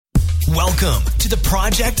Welcome to the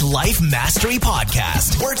Project Life Mastery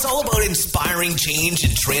Podcast, where it's all about inspiring change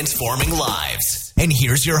and transforming lives. And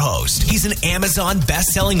here's your host. He's an Amazon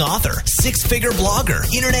best-selling author, six-figure blogger,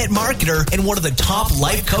 internet marketer, and one of the top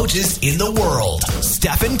life coaches in the world,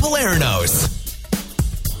 Stefan Palernos.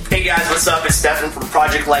 Hey guys, what's up? It's Stefan from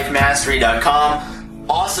ProjectLifeMastery.com.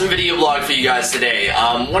 Awesome video blog for you guys today.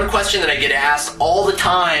 One question that I get asked all the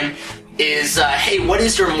time is, hey, what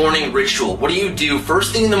is your morning ritual? What do you do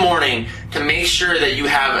first thing in the morning to make sure that you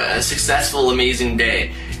have a successful, amazing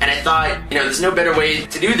day? And I thought, there's no better way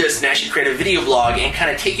to do this than actually create a video blog and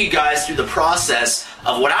kind of take you guys through the process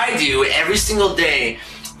of what I do every single day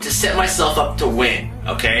to set myself up to win,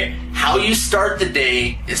 okay? How you start the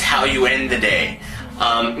day is how you end the day.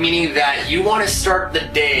 Meaning that you want to start the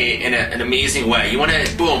day in an amazing way. You want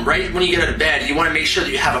to, boom, right when you get out of bed, you want to make sure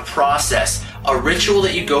that you have a process, a ritual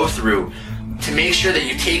that you go through to make sure that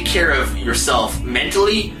you take care of yourself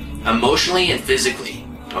mentally, emotionally, and physically,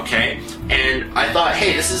 okay? And I thought,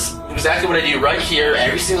 hey, this is exactly what I do right here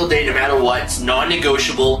every single day, no matter what. It's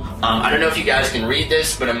non-negotiable. I don't know if you guys can read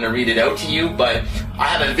this, but I'm going to read it out to you. But I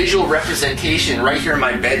have a visual representation right here in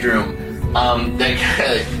my bedroom that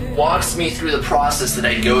kind of walks me through the process that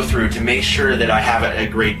I go through to make sure that I have a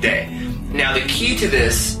great day. Now, the key to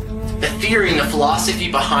this, the theory and the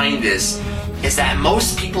philosophy behind this, is that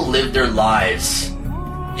most people live their lives,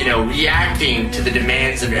 reacting to the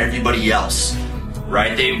demands of everybody else,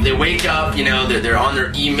 right? They wake up, they're on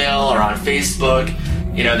their email or on Facebook,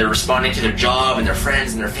 they're responding to their job and their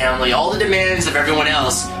friends and their family, all the demands of everyone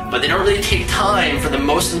else, but they don't really take time for the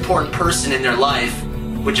most important person in their life,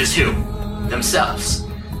 which is who? Themselves.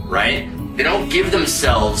 Right? They don't give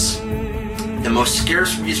themselves the most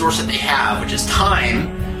scarce resource that they have, which is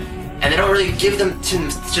time, and they don't really give them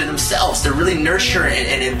to themselves to really nurture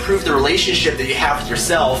and improve the relationship that you have with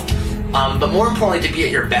yourself, but more importantly, to be at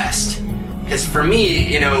your best. Because for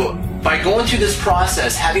me, by going through this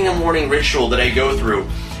process, having a morning ritual that I go through,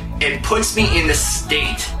 it puts me in the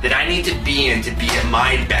state that I need to be in to be at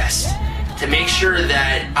my best, to make sure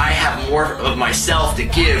that I have more of myself to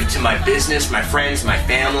give to my business, my friends, my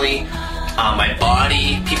family, my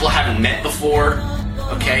body, people I haven't met before,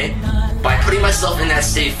 okay? By putting myself in that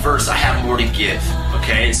state first, I have more to give,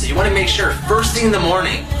 okay? So you want to make sure first thing in the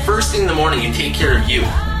morning, you take care of you,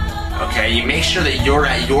 okay? You make sure that you're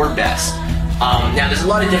at your best. Now, there's a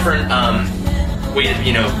lot of different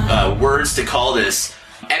words to call this.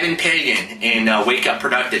 Evan Pagan in Wake Up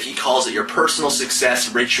Productive, he calls it your personal success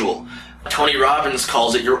ritual. Tony Robbins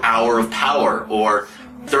calls it your hour of power, or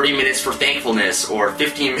 30 minutes for thankfulness, or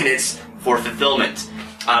 15 minutes for fulfillment.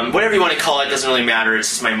 Whatever you want to call it, doesn't really matter. It's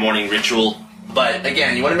just my morning ritual. But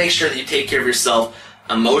again, you want to make sure that you take care of yourself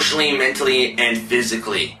emotionally, mentally, and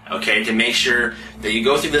physically, okay? To make sure that you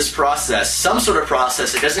go through this process, some sort of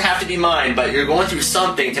process. It doesn't have to be mine, but you're going through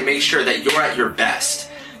something to make sure that you're at your best,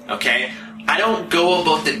 okay? I don't go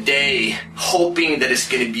about the day hoping that it's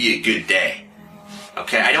going to be a good day.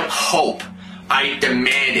 Okay, I don't hope. I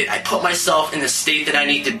demand it. I put myself in the state that I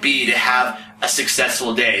need to be to have a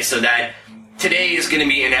successful day, so that today is going to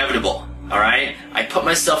be inevitable, all right? I put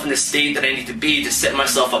myself in the state that I need to be to set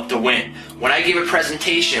myself up to win. When I give a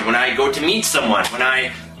presentation, when I go to meet someone, when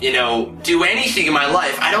I, do anything in my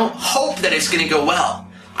life, I don't hope that it's going to go well.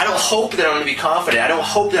 I don't hope that I'm going to be confident. I don't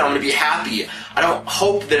hope that I'm going to be happy. I don't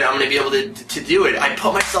hope that I'm going to be able to do it. I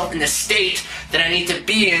put myself in the state that I need to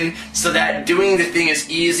be in so that doing the thing is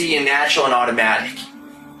easy and natural and automatic.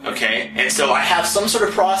 Okay? And so I have some sort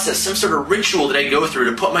of process, some sort of ritual that I go through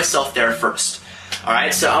to put myself there first.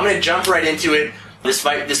 Alright? So I'm going to jump right into it. This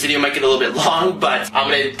video might get a little bit long, but I'm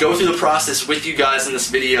going to go through the process with you guys in this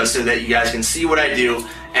video so that you guys can see what I do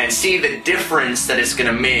and see the difference that it's going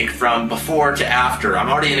to make from before to after. I'm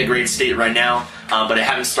already in a great state right now, but I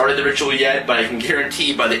haven't started the ritual yet, but I can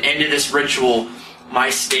guarantee by the end of this ritual,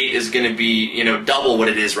 my state is going to be, double what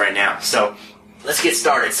it is right now. So let's get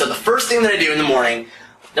started. So the first thing that I do in the morning,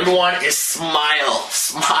 number one, is smile.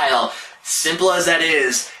 Smile. Simple as that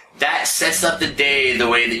is, that sets up the day the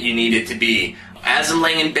way that you need it to be. As I'm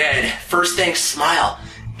laying in bed, first thing, smile.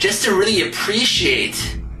 Just to really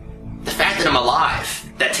appreciate the fact that I'm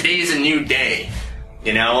alive, that today is a new day.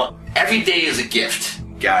 Every day is a gift,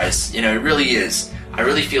 guys. It really is. I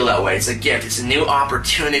really feel that way. It's a gift. It's a new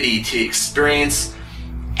opportunity to experience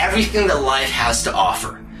everything that life has to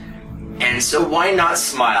offer. And so why not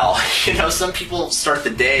smile? Some people start the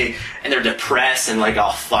day and they're depressed and like,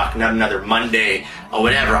 oh fuck, not another Monday or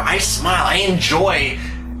whatever. I smile. I enjoy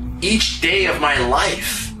each day of my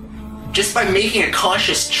life just by making a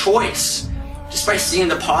conscious choice, just by seeing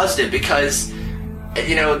the positive, because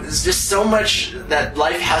there's just so much that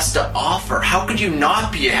life has to offer. How could you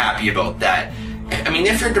not be happy about that? I mean,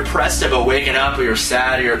 if you're depressed about waking up, or you're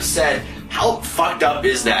sad, or you're upset, how fucked up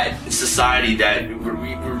is that society that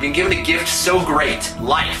we've been given a gift so great,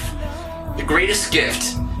 life, the greatest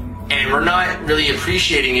gift, and we're not really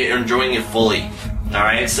appreciating it or enjoying it fully. All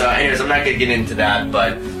right, so anyways, I'm not gonna get into that,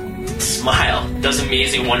 but smile does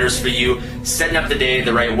amazing wonders for you. Setting up the day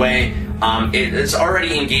the right way, it is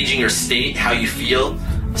already engaging your state, how you feel,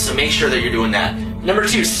 so make sure that you're doing that. Number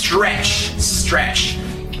 2, stretch.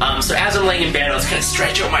 So as I'm laying in bed, I was kind of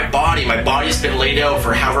stretch out my body. My body's been laid out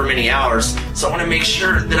for however many hours, so I want to make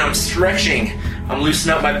sure that I'm stretching. I'm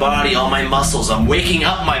loosening up my body, all my muscles. I'm waking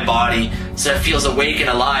up my body so it feels awake and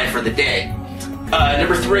alive for the day.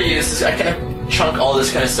 Number 3, I kind of chunk all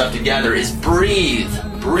this kind of stuff together, is breathe.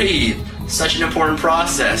 Such an important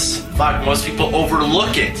process. Fuck, most people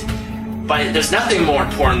overlook it. But there's nothing more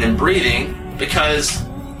important than breathing, because,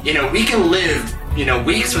 we can live,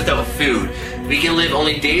 weeks without food. We can live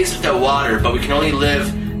only days without water, but we can only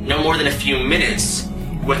live no more than a few minutes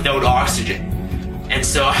without oxygen. And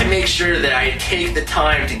so I make sure that I take the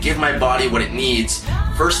time to give my body what it needs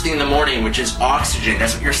first thing in the morning, which is oxygen.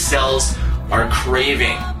 That's what your cells are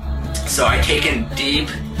craving. So I take in deep,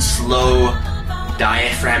 slow,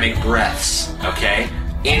 diaphragmatic breaths, okay?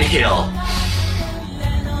 Inhale.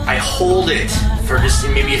 I hold it for just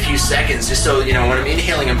maybe a few seconds, just so, when I'm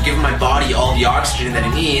inhaling, I'm giving my body all the oxygen that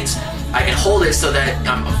it needs. I can hold it so that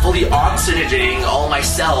I'm fully oxygenating all my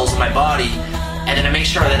cells in my body, and then I make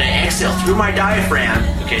sure that I exhale through my diaphragm,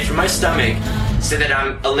 okay, through my stomach, so that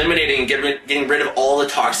I'm eliminating, getting rid of all the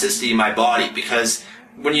toxicity in my body. Because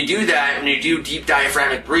when you do that, when you do deep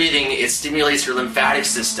diaphragmatic breathing, it stimulates your lymphatic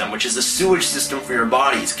system, which is the sewage system for your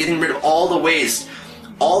body. It's getting rid of all the waste,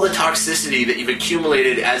 all the toxicity that you've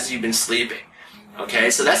accumulated as you've been sleeping.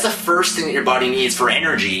 Okay, so that's the first thing that your body needs for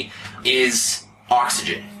energy, is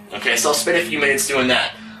oxygen. Okay, so I'll spend a few minutes doing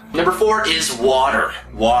that. Number 4 is water.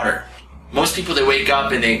 Most people, they wake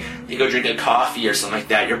up and they go drink a coffee or something like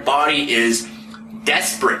that. Your body is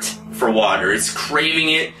desperate for water. It's craving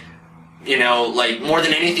it, like more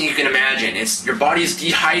than anything you can imagine. Your body's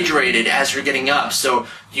dehydrated as you're getting up. So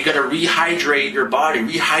you got to rehydrate your body,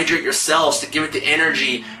 rehydrate your cells to give it the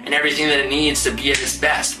energy and everything that it needs to be at its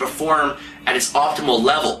best, perform at its optimal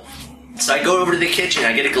level. So I go over to the kitchen,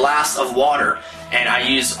 I get a glass of water, and I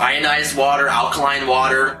use ionized water, alkaline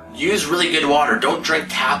water. Use really good water. Don't drink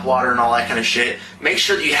tap water and all that kind of shit. Make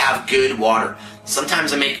sure that you have good water.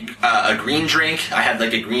 Sometimes I make a green drink. I have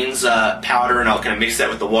like a greens powder, and I'll kind of mix that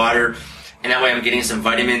with the water. And that way I'm getting some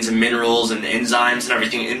vitamins and minerals and enzymes and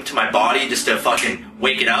everything into my body just to fucking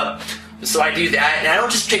wake it up. So I do that, and I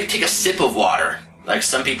don't just take a sip of water like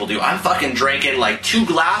some people do. I'm fucking drinking like 2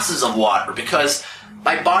 glasses of water, because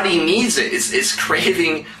my body needs it. It's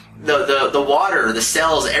craving the water, the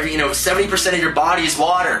cells. 70% of your body is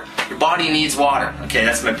water. Your body needs water. Okay,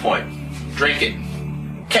 that's my point. Drink it.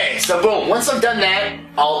 Okay, so boom. Once I've done that,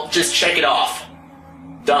 I'll just check it off.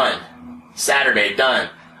 Done. Saturday, done.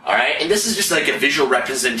 All right, and this is just like a visual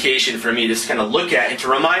representation for me to just kind of look at and to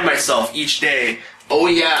remind myself each day, oh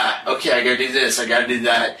yeah, okay, I gotta do this, I gotta do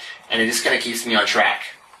that, and it just kind of keeps me on track.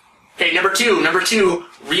 Okay, number two,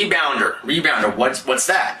 rebounder. What's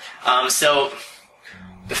that? So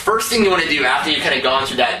the first thing you want to do after you've kind of gone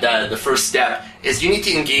through that, the first step, is you need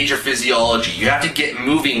to engage your physiology. You have to get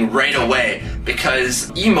moving right away, because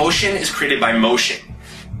emotion is created by motion.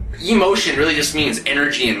 Emotion really just means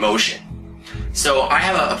energy in motion. So I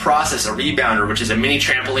have a process, a rebounder, which is a mini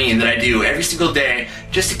trampoline that I do every single day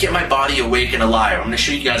just to get my body awake and alive. I'm going to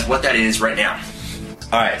show you guys what that is right now.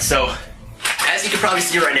 Alright, so as you can probably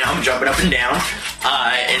see right now, I'm jumping up and down,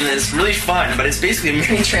 and it's really fun, but it's basically a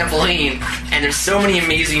mini trampoline, and there's so many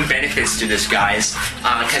amazing benefits to this, guys,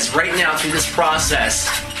 because right now through this process,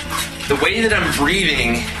 the way that I'm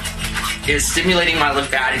breathing is stimulating my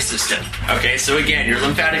lymphatic system. Okay, so again, your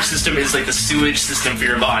lymphatic system is like the sewage system for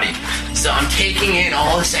your body. So I'm taking in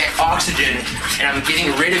all this oxygen and I'm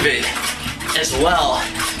getting rid of it as well.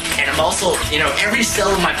 And I'm also, every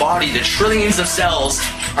cell in my body, the trillions of cells,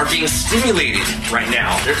 are being stimulated right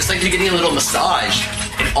now. It's like they're getting a little massage,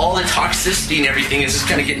 and all the toxicity and everything is just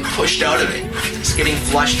kind of getting pushed out of it. It's getting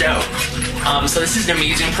flushed out. So this is an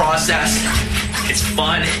amazing process. It's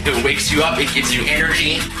fun. It wakes you up. It gives you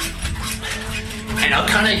energy. And I'll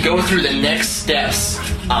kind of go through the next steps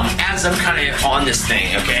as I'm kind of on this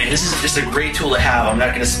thing, okay? And this is just a great tool to have. I'm not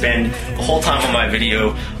going to spend the whole time on my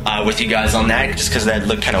video with you guys on that, just because that'd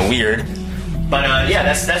look kind of weird. But yeah,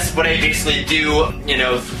 that's what I basically do,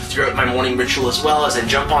 throughout my morning ritual as well. As I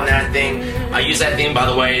jump on that thing. I use that thing, by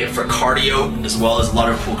the way, for cardio, as well as a lot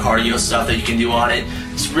of cool cardio stuff that you can do on it.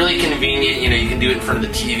 It's really convenient, you can do it in front of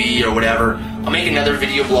the TV or whatever. I'll make another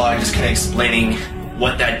video blog just kind of explaining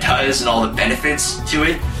what that does and all the benefits to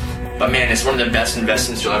it. But man, it's one of the best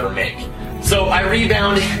investments you'll ever make. So I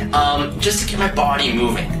rebound just to get my body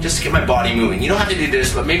moving. You don't have to do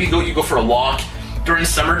this, but maybe you go for a walk. During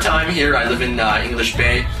summertime here, I live in English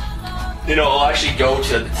Bay. I'll actually go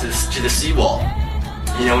to the seawall.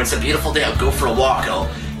 It's a beautiful day. I'll go for a walk. I'll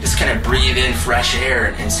just kind of breathe in fresh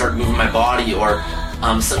air and start moving my body. Or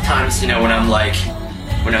sometimes, when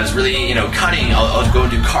I was really, cutting, I'll go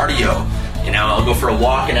and do cardio. I'll go for a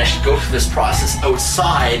walk and I should go through this process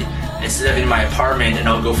outside instead of in my apartment, and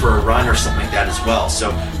I'll go for a run or something like that as well. So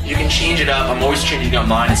you can change it up. I'm always changing up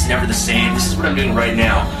mine. It's never the same. This is what I'm doing right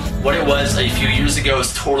now. What it was a few years ago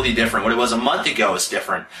is totally different. What it was a month ago is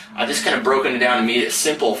different. I've just kind of broken it down and made it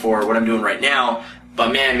simple for what I'm doing right now.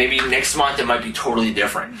 But man, maybe next month it might be totally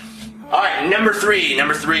different. All right, number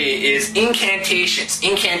three is incantations.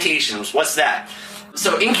 Incantations, what's that?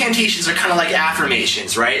 So incantations are kind of like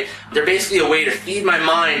affirmations, right? They're basically a way to feed my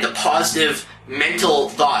mind the positive mental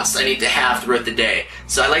thoughts I need to have throughout the day.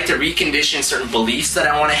 So I like to recondition certain beliefs that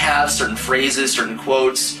I want to have, certain phrases, certain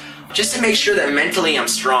quotes, just to make sure that mentally I'm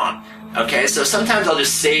strong. Okay, so sometimes I'll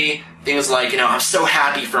just say things like, I'm so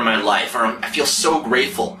happy for my life, or I feel so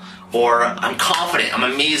grateful, or I'm confident, I'm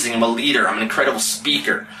amazing, I'm a leader, I'm an incredible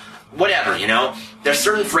speaker. Whatever, There's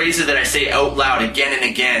certain phrases that I say out loud again and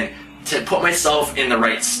again to put myself in the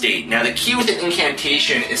right state. Now, the key with an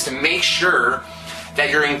incantation is to make sure that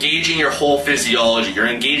you're engaging your whole physiology, you're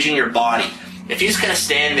engaging your body. If you just kind of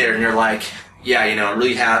stand there and you're like, yeah, I'm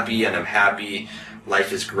really happy and I'm happy,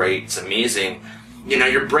 life is great, it's amazing,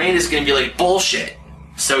 your brain is going to be like, bullshit.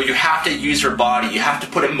 So you have to use your body, you have to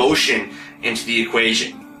put emotion into the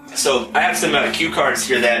equation. So I have some cue cards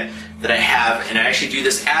here that I have, and I actually do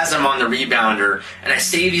this as I'm on the rebounder, and I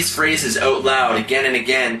say these phrases out loud again and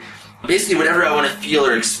again, basically whatever I want to feel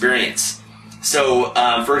or experience. So,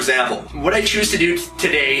 for example, what I choose to do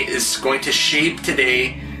today is going to shape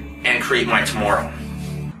today and create my tomorrow.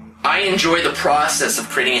 I enjoy the process of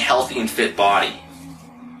creating a healthy and fit body.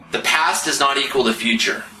 The past does not equal the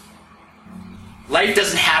future. Life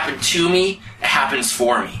doesn't happen to me, it happens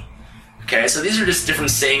for me. Okay, so these are just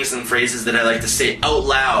different sayings and phrases that I like to say out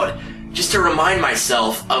loud, just to remind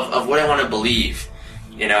myself of what I want to believe.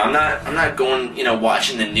 I'm not going,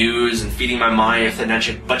 watching the news and feeding my mind with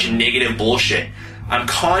a bunch of negative bullshit. I'm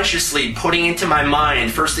consciously putting into my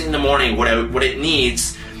mind first thing in the morning what it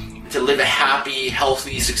needs to live a happy,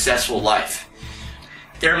 healthy, successful life.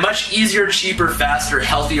 There are much easier, cheaper, faster,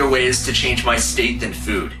 healthier ways to change my state than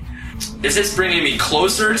food. Is this bringing me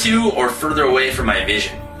closer to or further away from my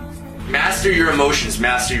vision? Master your emotions,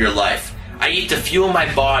 master your life. I eat to fuel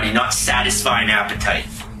my body, not satisfy an appetite.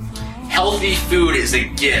 Healthy food is a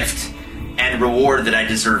gift and reward that I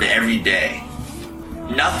deserve every day.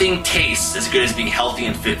 Nothing tastes as good as being healthy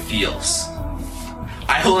and fit feels.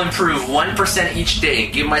 I will improve 1% each day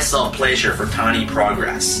and give myself pleasure for tiny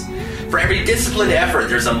progress. For every disciplined effort,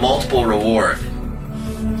 there's a multiple reward.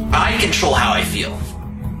 I control how I feel.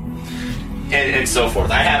 And so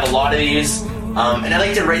forth. I have a lot of these, and I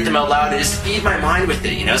like to write them out loud and just feed my mind with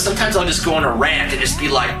it, Sometimes I'll just go on a rant and just be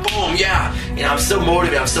like, boom, yeah, I'm so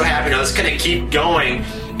motivated, I'm so happy, I'll just kind of keep going.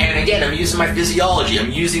 And again, I'm using my physiology,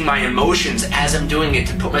 I'm using my emotions as I'm doing it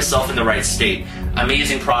to put myself in the right state.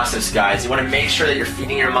 Amazing process, guys. You want to make sure that you're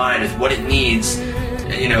feeding your mind with what it needs,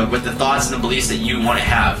 with the thoughts and the beliefs that you want to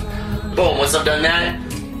have. Boom, once I've done that,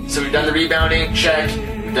 so we've done the rebounding, check.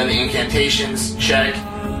 We've done the incantations, check.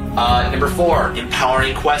 Number 4,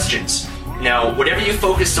 empowering questions. Now, whatever you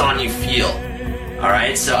focus on, you feel.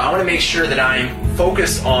 Alright, so I want to make sure that I'm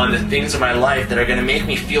focused on the things in my life that are going to make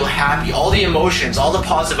me feel happy. All the emotions, all the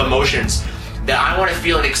positive emotions that I want to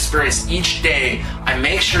feel and experience each day, I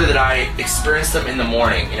make sure that I experience them in the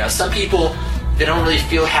morning. Some people, they don't really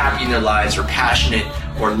feel happy in their lives or passionate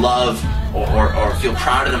or love or feel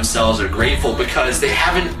proud of themselves or grateful because they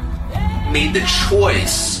haven't made the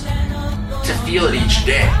choice to feel it each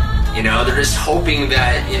day. They're just hoping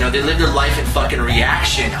that, they live their life in fucking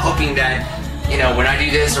reaction, hoping that, when I do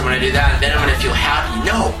this or when I do that, then I'm going to feel happy.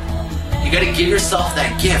 No. You got to give yourself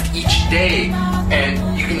that gift each day,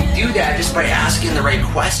 and you can do that just by asking the right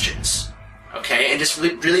questions. Okay? And just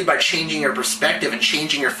really by changing your perspective and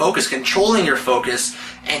changing your focus, controlling your focus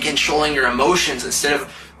and controlling your emotions instead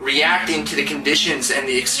of reacting to the conditions and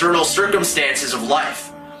the external circumstances of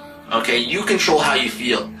life. Okay? You control how you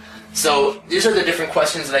feel. So these are the different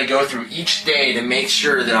questions that I go through each day to make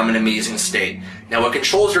sure that I'm in an amazing state. Now, what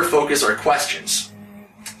controls your focus are questions.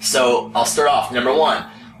 So I'll start off. Number one,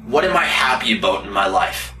 what am I happy about in my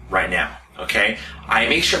life right now? Okay? I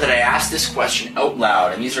make sure that I ask this question out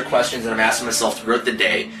loud, and these are questions that I'm asking myself throughout the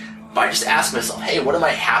day. But I just ask myself, hey, what am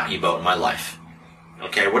I happy about in my life?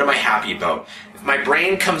 Okay, what am I happy about? If my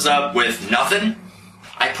brain comes up with nothing,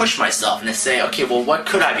 I push myself and I say, okay, well, what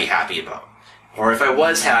could I be happy about? Or if I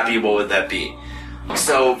was happy, what would that be?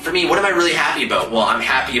 So for me, what am I really happy about? Well, I'm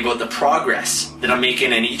happy about the progress that I'm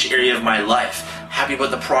making in each area of my life. Happy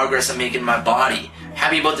about the progress I'm making in my body.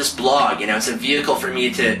 Happy about this blog. It's a vehicle for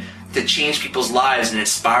me to change people's lives and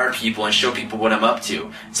inspire people and show people what I'm up to.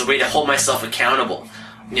 It's a way to hold myself accountable.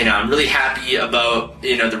 I'm really happy about,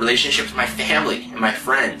 the relationship with my family and my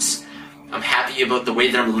friends. I'm happy about the way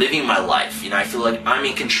that I'm living my life. I feel like I'm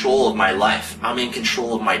in control of my life. I'm in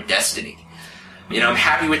control of my destiny. I'm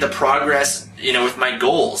happy with the progress, with my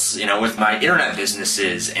goals, with my internet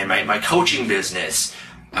businesses and my coaching business.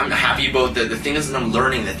 I'm happy about the things that I'm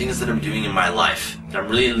learning, the things that I'm doing in my life. That I'm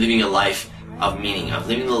really living a life of meaning. I'm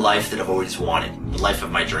living the life that I've always wanted, the life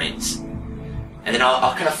of my dreams. And then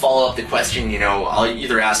I'll kind of follow up the question, I'll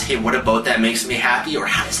either ask, hey, what about that makes me happy, or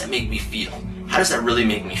how does that make me feel? How does that really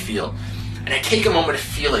make me feel? And I take a moment to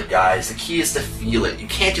feel it, guys. The key is to feel it. You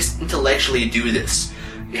can't just intellectually do this.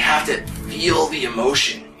 You have to feel the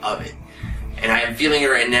emotion of it. And I am feeling it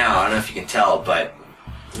right now. I don't know if you can tell, but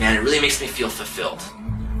man, it really makes me feel fulfilled.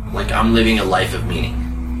 Like I'm living a life of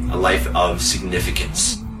meaning, a life of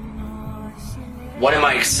significance. What am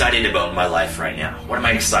I excited about in my life right now? What am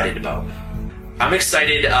I excited about? I'm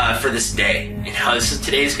excited for this day.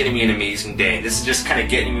 Today's going to be an amazing day. This is just kind of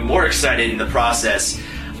getting me more excited in the process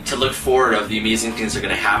to look forward of the amazing things that are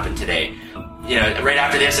going to happen today. Right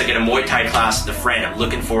after this, I get a Muay Thai class with a friend. I'm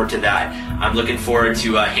looking forward to that. I'm looking forward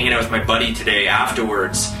to hanging out with my buddy today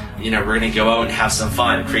afterwards. We're going to go out and have some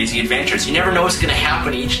fun, crazy adventures. You never know what's going to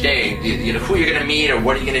happen each day. Who you're going to meet, or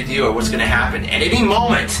what are you going to do, or what's going to happen. At any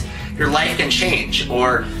moment, your life can change,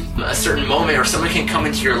 or a certain moment, or someone can come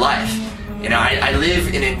into your life. I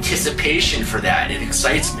live in anticipation for that. It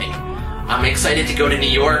excites me. I'm excited to go to New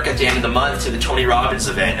York at the end of the month to the Tony Robbins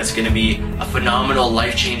event. It's going to be a phenomenal,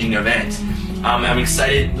 life-changing event. I'm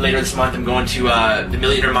excited later this month. I'm going to the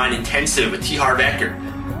Millionaire Mind Intensive with T. Harv Eker.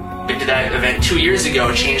 Been to that event 2 years ago.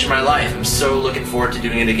 It changed my life. I'm so looking forward to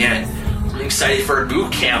doing it again. I'm excited for a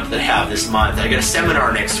boot camp that I have this month. I got a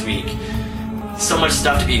seminar next week. So much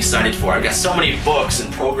stuff to be excited for. I've got so many books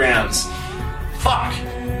and programs. Fuck.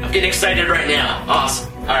 I'm getting excited right now.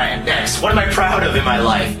 Awesome. Alright, next. What am I proud of in my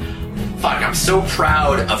life? Fuck, I'm so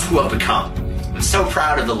proud of who I've become. I'm so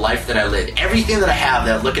proud of the life that I live. Everything that I have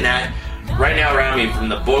that I'm looking at right now around me, from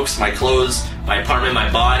the books, my clothes, my apartment,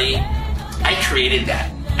 my body, I created that.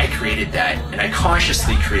 And I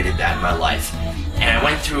consciously created that in my life. And I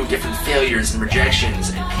went through different failures and rejections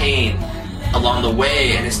and pain along the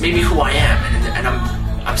way, and it's made me who I am. And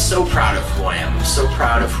I'm so proud of who I am. I'm so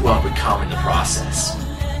proud of who I've become in the process.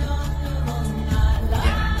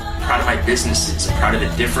 I'm proud of my businesses. I'm proud of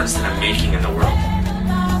the difference that I'm making in the world.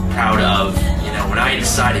 I'm proud of, when I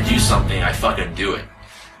decide to do something, I fucking do it.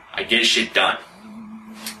 I get shit done.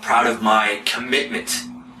 Proud of my commitment.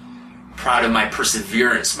 Proud of my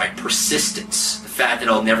perseverance, my persistence. The fact that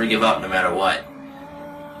I'll never give up no matter what.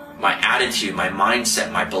 My attitude, my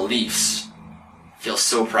mindset, my beliefs. I feel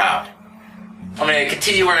so proud. I'm going to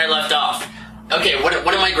continue where I left off. Okay, what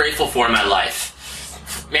am I grateful for in my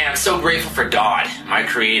life? Man, I'm so grateful for God, my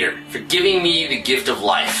creator, for giving me the gift of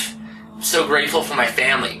life. I'm so grateful for my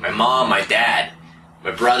family, my mom, my dad,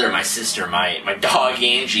 my brother, my sister, my dog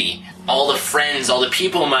Angie, all the friends, all the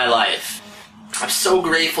people in my life. I'm so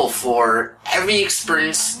grateful for every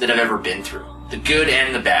experience that I've ever been through, the good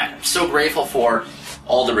and the bad. I'm so grateful for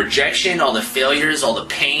all the rejection, all the failures, all the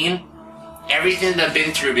pain, everything that I've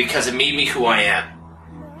been through, because it made me who I am.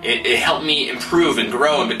 It helped me improve and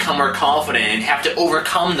grow and become more confident and have to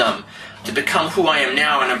overcome them to become who I am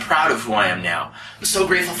now, and I'm proud of who I am now. I'm so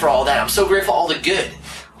grateful for all that. I'm so grateful for all the good,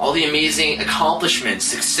 all the amazing accomplishments,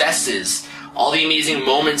 successes, all the amazing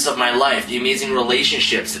moments of my life, the amazing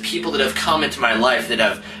relationships, the people that have come into my life, that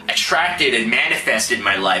have attracted and manifested in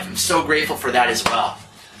my life. I'm so grateful for that as well.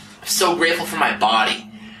 I'm so grateful for my body.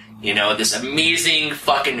 This amazing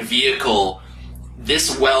fucking vehicle,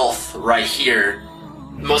 this wealth right here.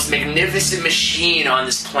 The most magnificent machine on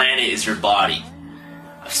this planet is your body.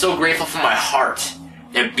 I'm so grateful for my heart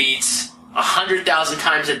that beats 100,000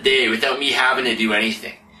 times a day without me having to do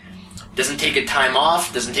anything. Doesn't take a time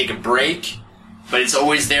off, doesn't take a break, but it's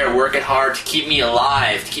always there working hard to keep me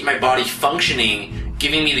alive, to keep my body functioning,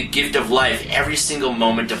 giving me the gift of life every single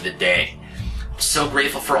moment of the day. I'm so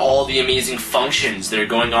grateful for all the amazing functions that are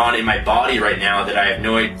going on in my body right now that I have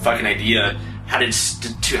no fucking idea how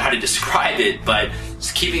to describe it, but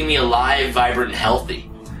it's keeping me alive, vibrant, and healthy.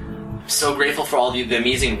 I'm so grateful for all the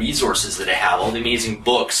amazing resources that I have, all the amazing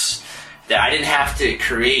books that I didn't have to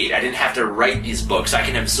create. I didn't have to write these books. I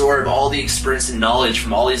can absorb all the experience and knowledge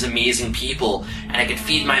from all these amazing people, and I can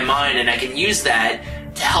feed my mind, and I can use that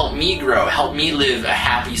to help me grow, help me live a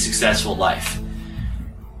happy, successful life.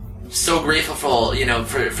 So grateful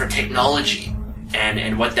for technology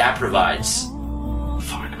and what that provides.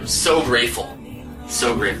 Fuck, I'm so grateful.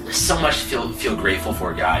 So grateful. There's so much to feel grateful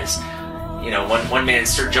for, guys. One man,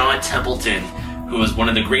 Sir John Templeton, who was one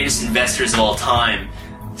of the greatest investors of all time,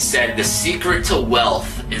 said the secret to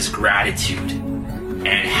wealth is gratitude.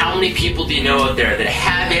 And how many people do you know out there that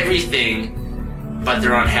have everything, but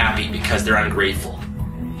they're unhappy because they're ungrateful?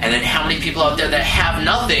 And then how many people out there that have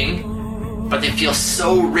nothing, but they feel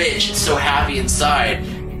so rich and so happy inside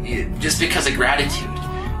just because of gratitude?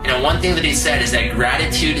 One thing that he said is that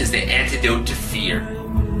gratitude is the antidote to fear.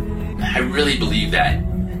 I really believe that.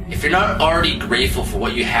 If you're not already grateful for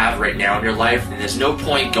what you have right now in your life, then there's no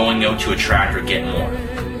point going out to attract or get more.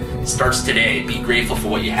 It starts today. Be grateful for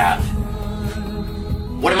what you have.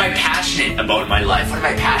 What am I passionate about in my life? What am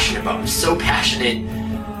I passionate about? I'm so passionate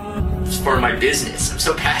for my business. I'm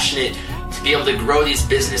so passionate to be able to grow these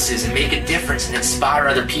businesses and make a difference and inspire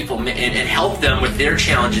other people and help them with their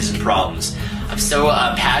challenges and problems. I'm so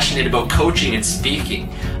passionate about coaching and speaking.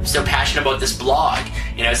 I'm so passionate about this blog.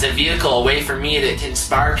 It's a vehicle, a way for me to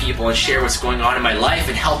inspire people and share what's going on in my life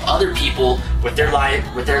and help other people with their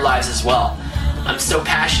lives as well. I'm so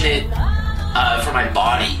passionate for my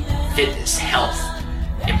body, fitness, health,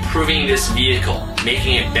 improving this vehicle,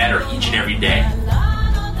 making it better each and every day.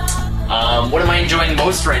 What am I enjoying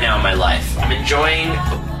most right now in my life? I'm enjoying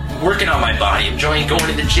working on my body. I'm enjoying going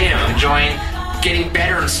to the gym. I'm enjoying getting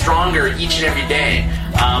better and stronger each and every day.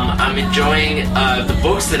 I'm enjoying the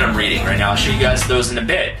books that I'm reading right now. I'll show you guys those in a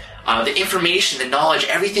bit. The information, the knowledge,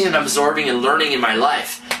 everything that I'm absorbing and learning in my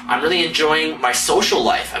life. I'm really enjoying my social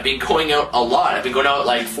life. I've been going out a lot. I've been going out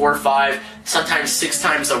like 4 or 5, sometimes 6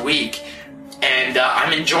 times a week. And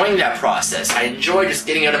I'm enjoying that process. I enjoy just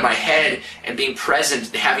getting out of my head and being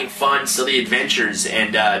present, having fun, silly adventures,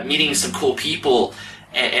 and meeting some cool people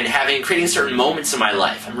and creating certain moments in my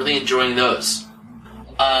life. I'm really enjoying those.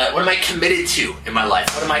 What am I committed to in my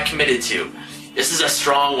life? What am I committed to? This is a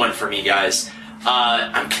strong one for me, guys.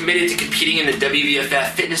 I'm committed to competing in the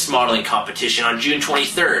WVFF fitness modeling competition on June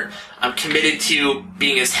 23rd. I'm committed to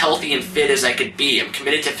being as healthy and fit as I could be. I'm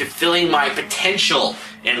committed to fulfilling my potential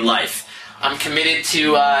in life. I'm committed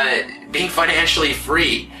to being financially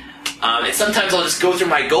free. And sometimes I'll just go through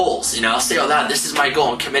my goals. I'll say, this is my goal.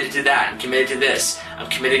 I'm committed to that. I'm committed to this. I'm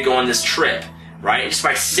committed to go on this trip. Right? Just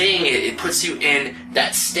by saying it, it puts you in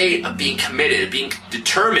that state of being committed, of being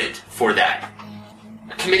determined for that.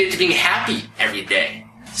 I'm committed to being happy every day.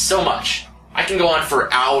 So much. I can go on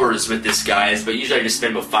for hours with this, guys, but usually I just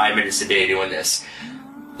spend about 5 minutes a day doing this.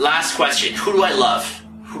 Last question. Who do I love?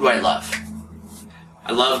 Who do I love?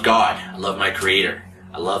 I love God. I love my Creator.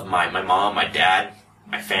 I love my mom, my dad,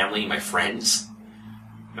 my family, my friends,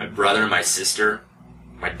 my brother, my sister,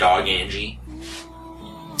 my dog Angie.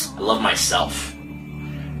 I love myself.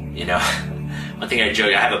 One thing I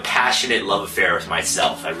joke, I have a passionate love affair with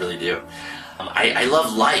myself. I really do. I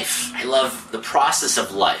love life. I love the process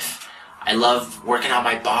of life. I love working on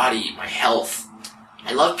my body, my health.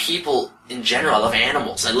 I love people in general. I love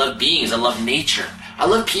animals. I love beings. I love nature. I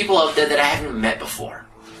love people out there that I haven't met before.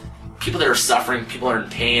 People that are suffering, people that are in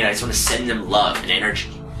pain. I just want to send them love and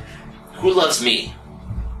energy. Who loves me?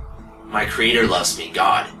 My Creator loves me,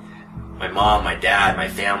 God. My mom, my dad, my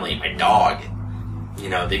family, my dog.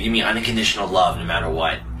 They give me unconditional love no matter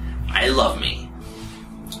what. I love me.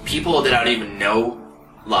 People that I don't even know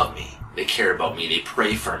love me. They care about me. They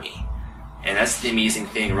pray for me. And that's the amazing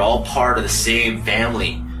thing. We're all part of the same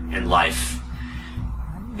family in life.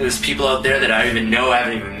 There's people out there that I don't even know, I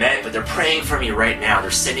haven't even met, but they're praying for me right now. They're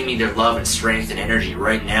sending me their love and strength and energy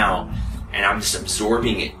right now. And I'm just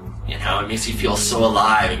absorbing it. It makes me feel so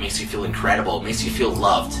alive. It makes me feel incredible. It makes me feel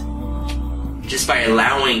loved. Just by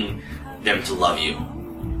allowing them to love you.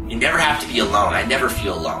 You never have to be alone. I never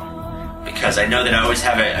feel alone. Because I know that I always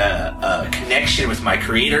have a connection with my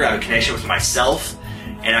Creator. I have a connection with myself.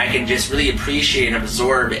 And I can just really appreciate and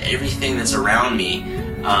absorb everything that's around me.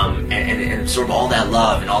 And absorb all that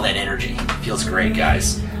love and all that energy. It feels great,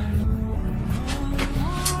 guys.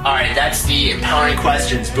 Alright, that's the empowering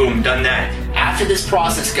questions. Boom, done that. After this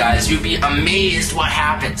process, guys, you'd be amazed what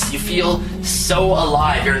happens. You feel so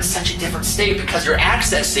alive. You're in such a different state because you're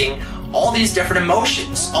accessing all these different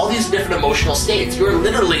emotions, all these different emotional states. You're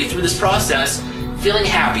literally, through this process, feeling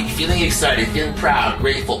happy, feeling excited, feeling proud,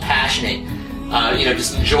 grateful, passionate,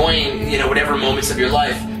 just enjoying, whatever moments of your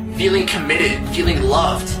life, feeling committed, feeling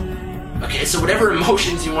loved. Okay, so whatever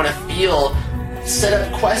emotions you want to feel, set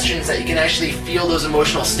up questions that you can actually feel those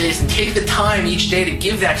emotional states and take the time each day to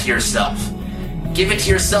give that to yourself. Give it to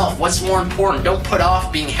yourself. What's more important? Don't put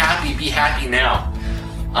off being happy. Be happy now.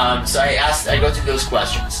 So I go through those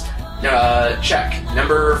questions. Check.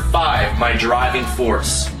 Number 5, my driving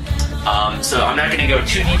force. So I'm not going to go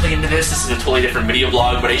too deeply into this. This is a totally different video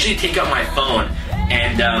blog, but I usually take out my phone,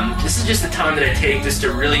 and this is just the time that I take just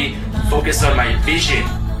to really focus on my vision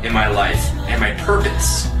in my life and my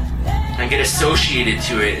purpose and get associated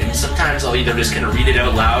to it. And sometimes I'll either just kind of read it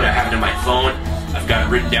out loud. I have it on my phone. I've got it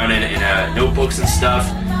written down in notebooks and stuff,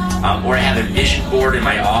 or I have a vision board in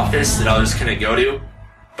my office that I'll just kind of go to.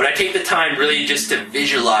 But I take the time really just to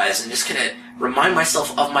visualize and just kind of remind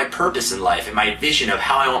myself of my purpose in life and my vision of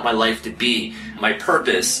how I want my life to be. My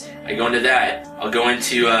purpose, I go into that. I'll go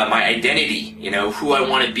into my identity, who I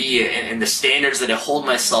want to be and the standards that I hold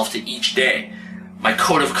myself to each day. My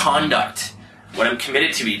code of conduct, what I'm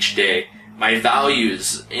committed to each day, my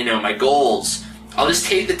values, my goals. I'll just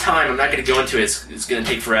take the time. I'm not going to go into it. It's going to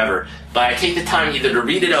take forever. But I take the time either to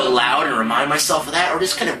read it out loud and remind myself of that, or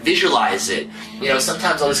just kind of visualize it.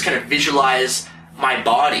 Sometimes I'll just kind of visualize my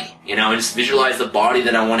body, just visualize the body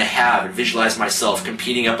that I want to have, and visualize myself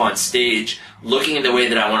competing up on stage, looking in the way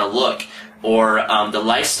that I want to look, or the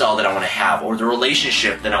lifestyle that I want to have, or the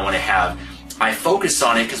relationship that I want to have. I focus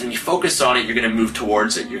on it because when you focus on it, you're going to move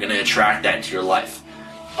towards it. You're going to attract that into your life.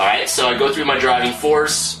 All right, so I go through my driving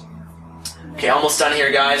force. Okay, almost done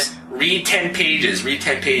here, guys. Read 10 pages. Read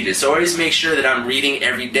 10 pages. So always make sure that I'm reading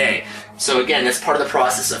every day. So again, that's part of the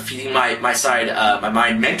process of feeding my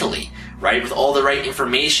mind mentally, right? With all the right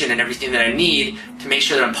information and everything that I need to make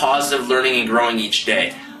sure that I'm positive, learning, and growing each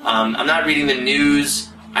day. I'm not reading the news.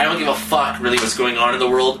 I don't give a fuck really what's going on in the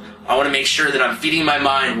world. I want to make sure that I'm feeding my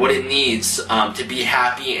mind what it needs to be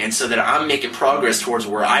happy, and so that I'm making progress towards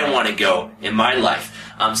where I want to go in my life.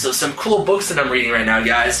 So some cool books that I'm reading right now,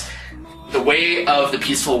 guys. The Way of the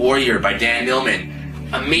Peaceful Warrior by Dan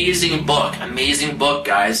Millman. Amazing book,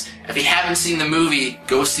 guys. If you haven't seen the movie,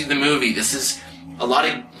 go see the movie. This is a lot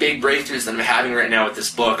of big breakthroughs that I'm having right now with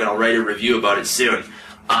this book, and I'll write a review about it soon.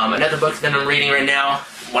 Another book that I'm reading right now,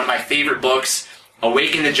 one of my favorite books,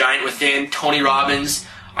 Awaken the Giant Within, Tony Robbins.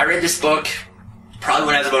 I read this book probably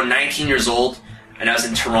when I was about 19 years old, and I was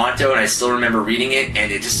in Toronto, and I still remember reading it, and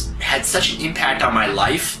it just had such an impact on my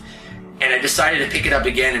life. And I decided to pick it up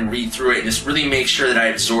again and read through it and just really make sure that I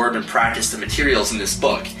absorb and practice the materials in this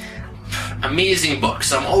book. Amazing book.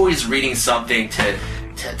 So I'm always reading something to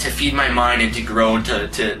feed my mind and to grow and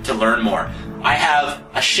to learn more. I have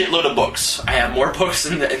a shitload of books. I have more books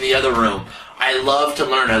in the other room. I love to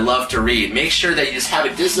learn. I love to read. Make sure that you just have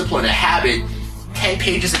a discipline, a habit, 10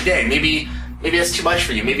 pages a day. Maybe that's too much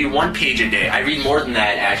for you. Maybe 1 page a day. I read more than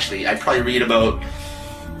that, actually. I probably read about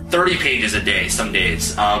 30 pages a day some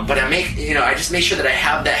days, but I just make sure that I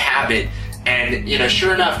have that habit, and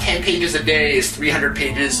sure enough, 10 pages a day is 300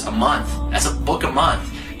 pages a month. That's a book a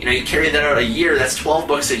month. You carry that out a year, that's 12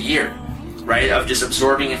 books a year, right, of just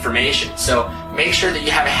absorbing information. So make sure that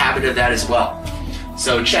you have a habit of that as well.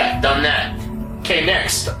 So check, done that. Okay,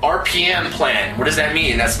 next, RPM plan. What does that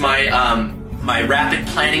mean? That's my my rapid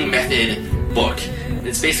planning method book.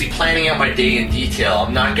 It's basically planning out my day in detail.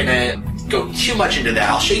 I'm not gonna go too much into that.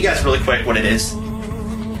 I'll show you guys really quick what it is.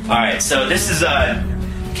 Alright, so this is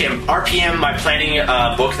RPM, my planning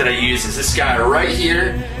book that I use is this guy right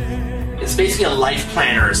here. It's basically a life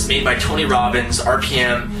planner. It's made by Tony Robbins.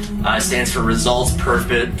 RPM stands for Results,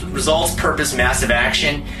 Purpose, Massive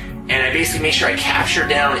Action. And I basically make sure I capture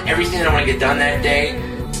down everything that I want to get done that day.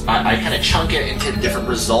 I kind of chunk it into different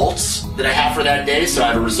results that I have for that day. So I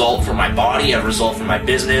have a result for my body, I have a result for my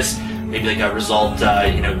business, maybe like a result,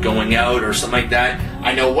 going out or something like that.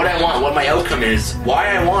 I know what I want, what my outcome is,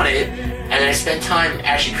 why I want it, and I spend time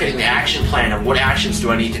actually creating the action plan of what actions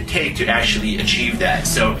do I need to take to actually achieve that.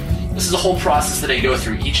 So this is a whole process that I go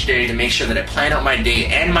through each day to make sure that I plan out my day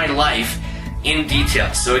and my life in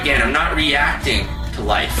detail. So again, I'm not reacting to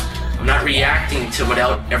life. I'm not reacting to what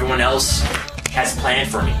everyone else has planned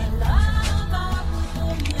for me.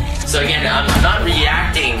 So again, I'm not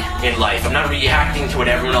reacting in life. I'm not reacting to what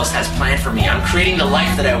everyone else has planned for me. I'm creating the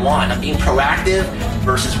life that I want. I'm being proactive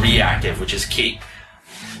versus reactive, which is key.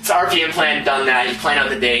 So RPM plan, done that. You plan out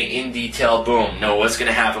the day in detail. Boom. Know what's going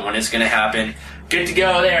to happen, when it's going to happen. Good to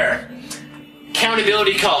go there.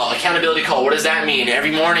 Accountability call. What does that mean? Every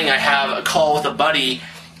morning I have a call with a buddy,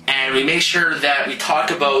 and we make sure that we talk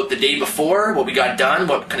about the day before, what we got done,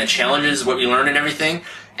 what kind of challenges, what we learned and everything.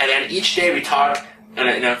 And then each day we talk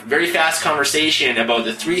in a very fast conversation about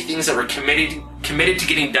the 3 things that we're committed to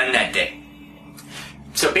getting done that day.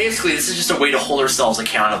 So basically, this is just a way to hold ourselves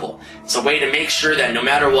accountable. It's a way to make sure that no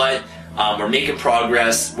matter what, we're making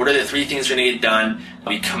progress. What are the 3 things we're going to get done?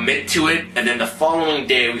 We commit to it, and then the following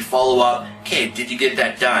day we follow up. Okay, did you get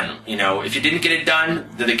that done? If you didn't get it done,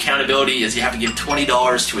 the accountability is you have to give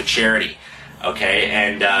 $20 to a charity. Okay,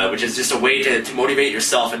 and which is just a way to motivate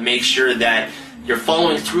yourself and make sure that you're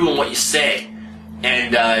following through on what you say.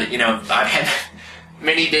 And I've had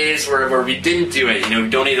many days where we didn't do it. We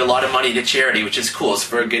donated a lot of money to charity, which is cool. It's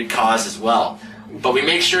for a good cause as well. But we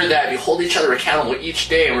make sure that we hold each other accountable each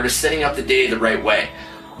day, and we're just setting up the day the right way.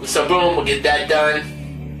 So boom, we'll get that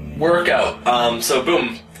done. Workout. So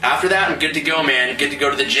boom. After that, I'm good to go, man. Good to go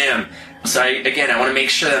to the gym. So I want to make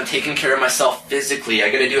sure that I'm taking care of myself physically. I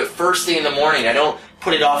got to do it first thing in the morning. I don't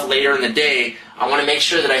put it off later in the day. I want to make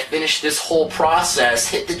sure that I finish this whole process,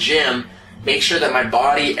 hit the gym, make sure that my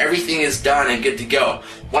body, everything is done and good to go.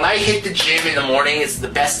 When I hit the gym in the morning, it's the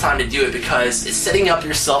best time to do it because it's setting up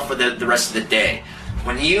yourself for the rest of the day.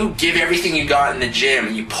 When you give everything you got in the gym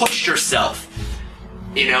and you push yourself,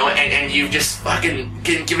 and you've just fucking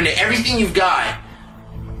given it everything you've got,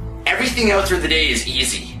 everything out through the day is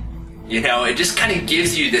easy. It just kind of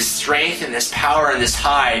gives you this strength and this power and this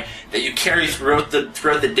high that you carry throughout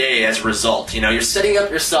the day as a result. You're setting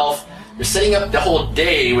up yourself, you're setting up the whole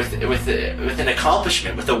day with an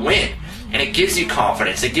accomplishment, with a win. And it gives you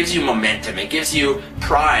confidence, it gives you momentum, it gives you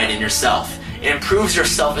pride in yourself. It improves your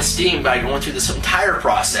self-esteem by going through this entire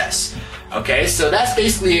process. Okay, so that's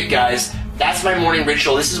basically it, guys. That's my morning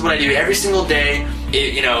ritual. This is what I do every single day.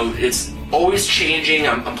 It's always changing.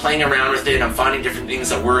 I'm playing around with it. I'm finding different things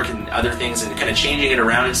that work and other things and kind of changing it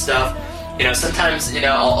around and stuff. Sometimes,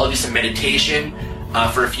 I'll do some meditation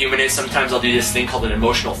for a few minutes. Sometimes I'll do this thing called an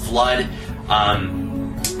emotional flood,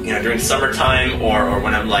 during summertime or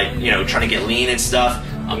when I'm trying to get lean and stuff.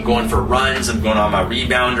 I'm going for runs. I'm going on my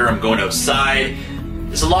rebounder. I'm going outside.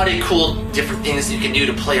 There's a lot of cool different things that you can do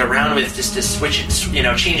to play around with, just to switch it,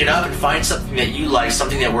 change it up and find something that you like,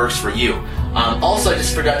 something that works for you. Also, I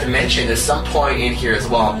just forgot to mention, at some point in here as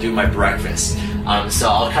well, I'm doing my breakfast. So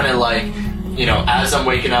I'll kind of as I'm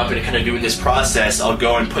waking up and kind of doing this process, I'll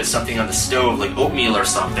go and put something on the stove, like oatmeal or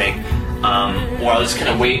something. Or I'll just kind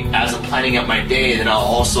of wait as I'm planning out my day, and then I'll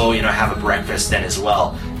also, have a breakfast then as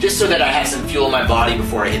well. Just so that I have some fuel in my body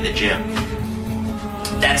before I hit the gym.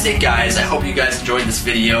 That's it, guys. I hope you guys enjoyed this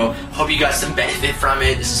video. Hope you got some benefit from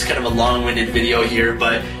it. This is kind of a long-winded video here,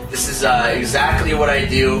 but this is exactly what I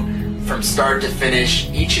do from start to finish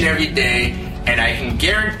each and every day. And I can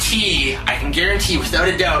guarantee without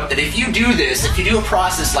a doubt that if you do this, if you do a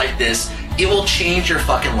process like this, it will change your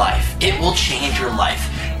fucking life. It will change your life.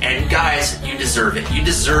 And guys, you deserve it. You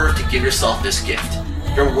deserve to give yourself this gift.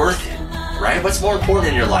 You're worth it, right? What's more important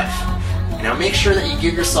in your life? Make sure that you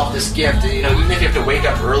give yourself this gift, even if you have to wake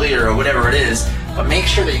up earlier or whatever it is, but make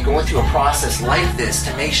sure that you're going through a process like this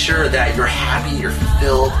to make sure that you're happy, you're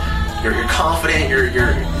fulfilled, you're confident, you're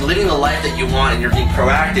living the life that you want, and you're being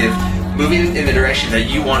proactive, moving in the direction that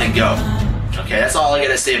you want to go. Okay, that's all I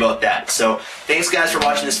got to say about that. So thanks, guys, for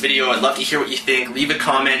watching this video. I'd love to hear what you think. Leave a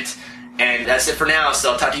comment, and that's it for now.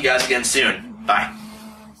 So I'll talk to you guys again soon. Bye.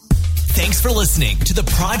 Thanks for listening to the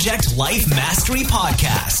Project Life Mastery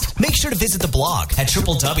Podcast. Make sure to visit the blog at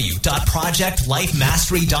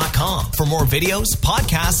www.projectlifemastery.com for more videos,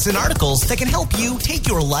 podcasts, and articles that can help you take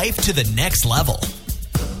your life to the next level.